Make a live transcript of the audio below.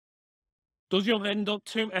Does your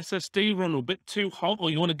M.2 SSD run a bit too hot, or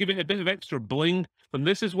you want to give it a bit of extra bling? Then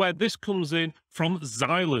this is where this comes in from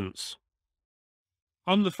Xilence.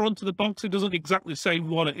 On the front of the box, it doesn't exactly say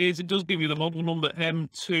what it is. It does give you the model number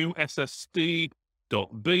M2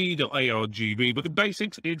 SSD.B.ARGB, but the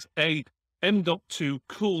basics is a M.2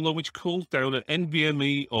 cooler which cools down an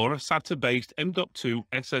NvMe or a SATA-based M.2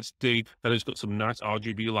 SSD that has got some nice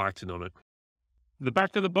RGB lighting on it. The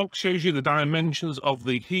back of the box shows you the dimensions of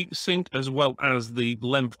the heatsink as well as the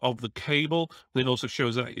length of the cable. And it also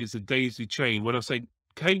shows that it's a daisy chain. When I say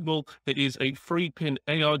cable, it is a 3-pin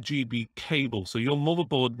ARGB cable. So your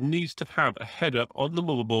motherboard needs to have a header on the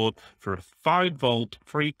motherboard for a 5-volt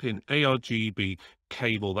 3-pin ARGB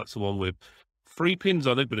cable. That's the one with 3 pins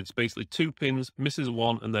on it, but it's basically 2 pins, misses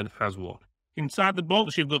 1 and then has 1. Inside the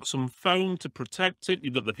box, you've got some foam to protect it.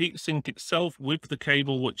 You've got the heatsink itself with the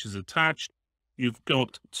cable which is attached. You've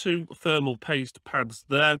got 2 thermal paste pads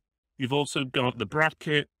there. You've also got the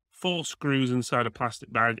bracket, 4 screws inside a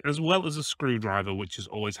plastic bag, as well as a screwdriver, which is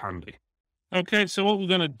always handy. Okay, so what we're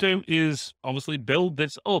going to do is obviously build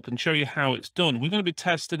this up and show you how it's done. We're going to be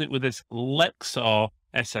testing it with this Lexar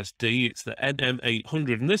SSD. It's the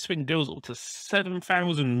NM800, and this thing goes up to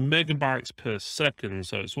 7,000 megabytes per second.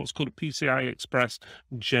 So it's what's called a PCI Express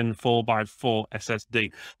Gen 4x4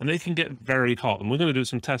 SSD, and they can get very hot. And we're going to do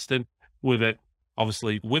some testing with it,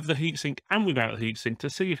 obviously with the heatsink and without the heatsink, to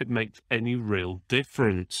see if it makes any real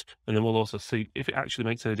difference. And then we'll also see if it actually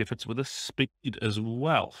makes any difference with the speed as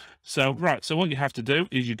well. So so what you have to do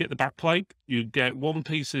is you get the back plate, you get one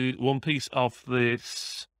piece of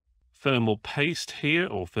this thermal paste here,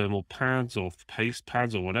 or thermal pads, or paste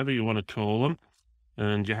pads, or whatever you want to call them,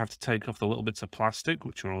 and you have to take off the little bits of plastic,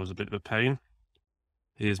 which are always a bit of a pain.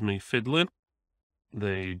 Here's me fiddling.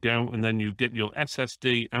 There you go, and then you get your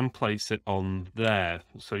SSD and place it on there.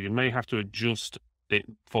 So you may have to adjust it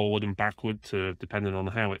forward and backward depending on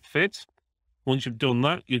how it fits. Once you've done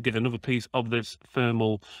that, you get another piece of this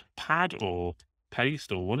thermal pad or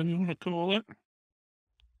paste or whatever you want to call it.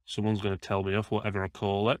 Someone's going to tell me off, whatever I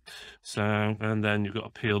call it. So, and then you've got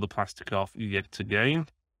to peel the plastic off yet again.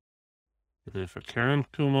 If I can,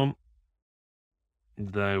 come on.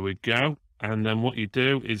 There we go. And then what you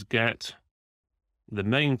do is get the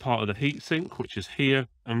main part of the heatsink, which is here,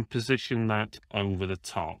 and position that over the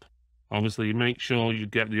top. Obviously, you make sure you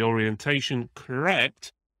get the orientation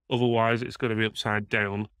correct, otherwise it's going to be upside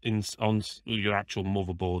down on your actual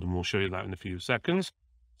motherboard, and we'll show you that in a few seconds.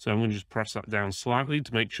 So I'm going to just press that down slightly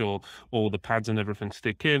to make sure all the pads and everything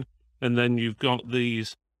stick in, and then you've got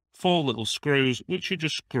these 4 little screws, which you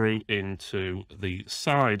just screw into the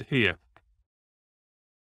side here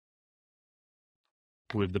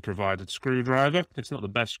with the provided screwdriver. It's not the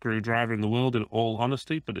best screwdriver in the world, in all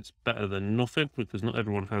honesty, but it's better than nothing, because not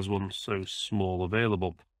everyone has one so small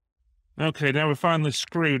available. Okay, now we've finally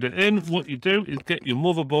screwed it in. What you do is get your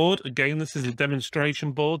motherboard. Again, this is a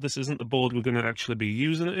demonstration board. This isn't the board we're going to actually be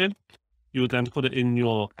using it in. You would then put it in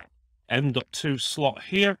your M.2 slot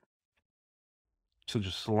here. So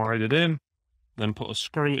just slide it in, then put a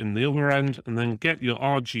screw in the other end, and then get your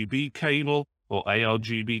RGB cable, or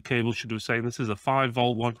ARGB cable, should we say. This is a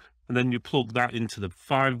 5-volt one, and then you plug that into the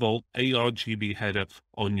 5-volt ARGB header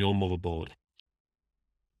on your motherboard.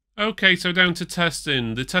 Okay, so down to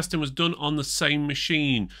testing. The testing was done on the same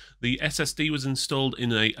machine. The SSD was installed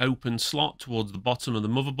in an open slot towards the bottom of the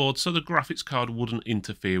motherboard, so the graphics card wouldn't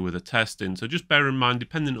interfere with the testing. So just bear in mind,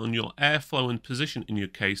 depending on your airflow and position in your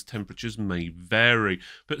case, temperatures may vary.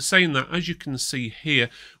 But saying that, as you can see here,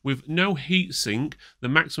 with no heatsink, the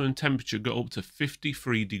maximum temperature got up to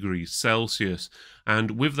 53 degrees Celsius.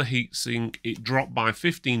 And with the heatsink, it dropped by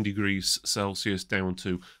 15 degrees Celsius down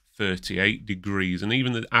to 38 degrees, and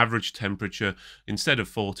even the average temperature, instead of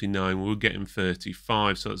 49, we were getting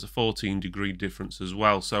 35, so that's a 14-degree difference as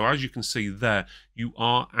well. So as you can see there, you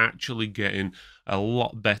are actually getting a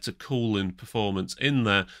lot better cooling performance in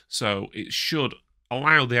there, so it should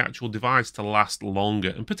allow the actual device to last longer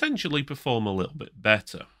and potentially perform a little bit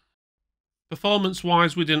better.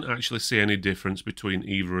 Performance-wise, we didn't actually see any difference between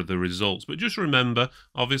either of the results, but just remember,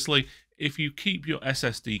 obviously, if you keep your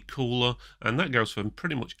SSD cooler, and that goes for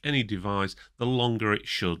pretty much any device, the longer it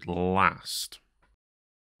should last.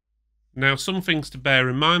 Now, some things to bear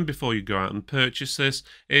in mind before you go out and purchase this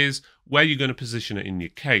is where you're going to position it in your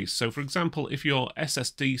case. So, for example, if your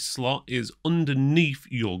SSD slot is underneath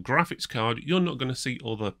your graphics card, you're not going to see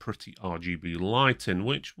all the pretty RGB lighting,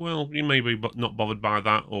 which, well, you may be not bothered by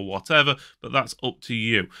that or whatever, but that's up to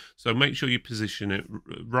you. So make sure you position it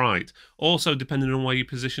right. Also, depending on where you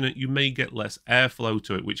position it, you may get less airflow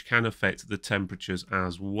to it, which can affect the temperatures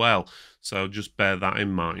as well. So just bear that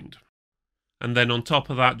in mind. And then on top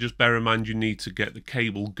of that, just bear in mind you need to get the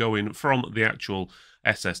cable going from the actual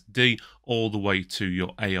SSD all the way to your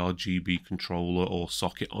ARGB controller or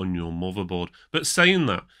socket on your motherboard. But saying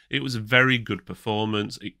that, it was a very good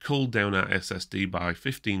performance. It cooled down our SSD by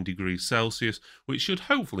 15 degrees Celsius, which should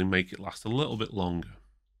hopefully make it last a little bit longer.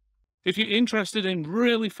 If you're interested in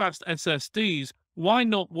really fast SSDs, why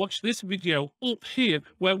not watch this video up here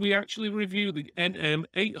where we actually review the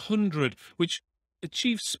NM800, which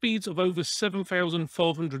achieves speeds of over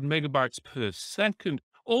 7,400 megabytes per second.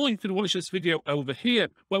 Or you could watch this video over here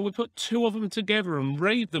where we put two of them together and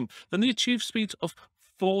RAID them, and they achieve speeds of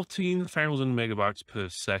 14,000 megabytes per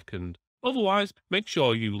second. Otherwise, make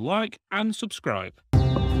sure you like and subscribe.